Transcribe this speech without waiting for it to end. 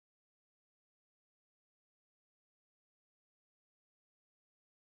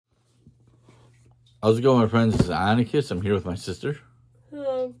How's it going, my friends? This is Ionacus. I'm here with my sister.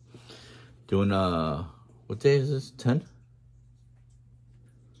 Hello. Doing, what day is this? 10?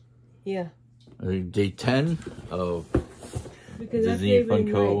 Yeah. I think day 10 of Because Disney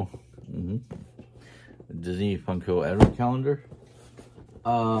Funko. Disney Funko Advent Calendar.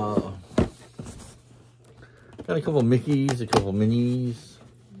 Got a couple Mickeys, a couple Minis.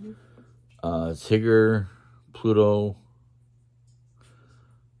 Tigger, Pluto,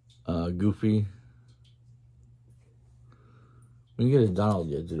 Goofy. We didn't get a Donald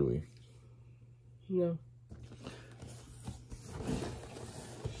yet, did we? No.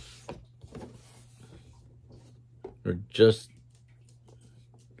 We're just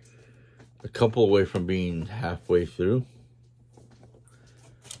a couple away from being halfway through.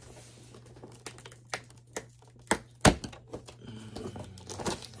 I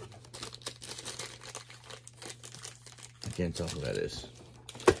can't tell who that is.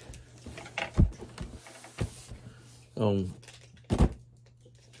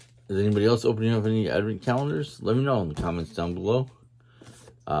 Is anybody else opening up any advent calendars? Let me know in the comments down below.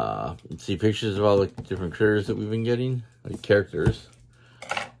 See pictures of all the different critters that we've been getting, like characters.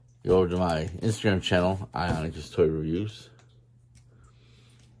 Go over to my Instagram channel, Ionacus Toy Reviews.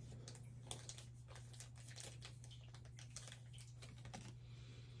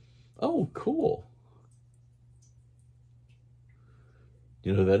 Oh, cool. Do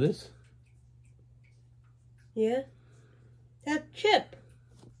you know who that is? Yeah? That's Chip.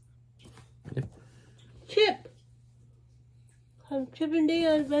 Yeah. Chip. I'm Chip and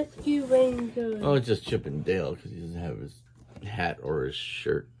Dale Rescue Ranger. Oh, it's just Chip and Dale because he doesn't have his hat or his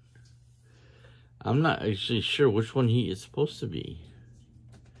shirt. I'm not actually sure which one he is supposed to be.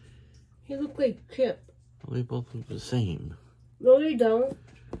 He looks like Chip. Well, they both look the same. No, they don't.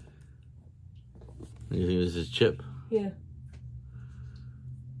 You think this is Chip? Yeah.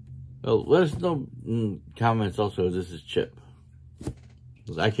 Well, let us know in comments also if this is Chip.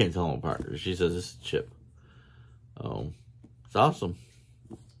 Because I can't tell them apart. She says this is Chip. Oh, it's awesome.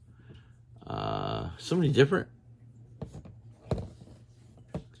 Somebody different.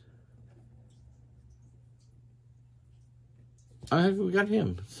 We got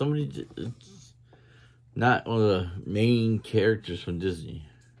him. Somebody, it's not one of the main characters from Disney.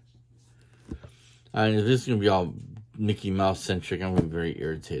 If this is going to be all Mickey Mouse centric, I'm going to be very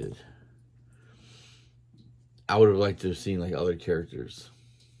irritated. I would have liked to have seen like other characters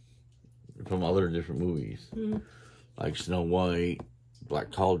from other different movies. Like Snow White,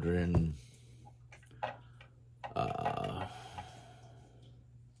 Black Cauldron,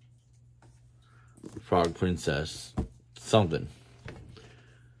 Frog Princess, something.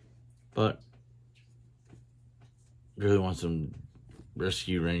 But really want some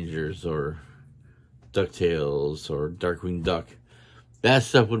Rescue Rangers or DuckTales or Darkwing Duck. That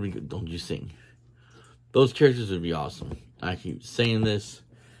stuff would be good. Don't you sing. Those characters would be awesome. I keep saying this.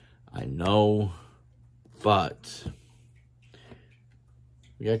 I know. But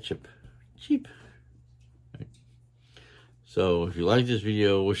we got Chip. Cheap. Right. So if you like this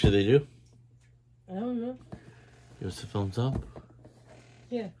video, what should they do? I don't know. Give us a thumbs up.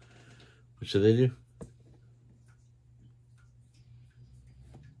 Yeah. What should they do?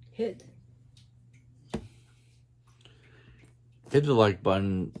 Hit the like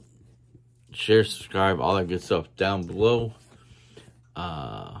button. Share, subscribe, all that good stuff down below.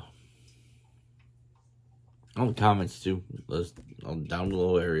 All the comments too. Let's down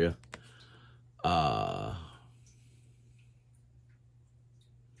below area. That's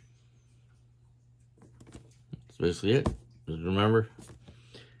basically it. Just remember,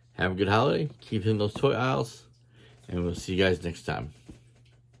 have a good holiday. Keep hitting those toy aisles. And we'll see you guys next time.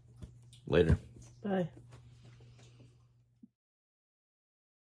 Later. Bye.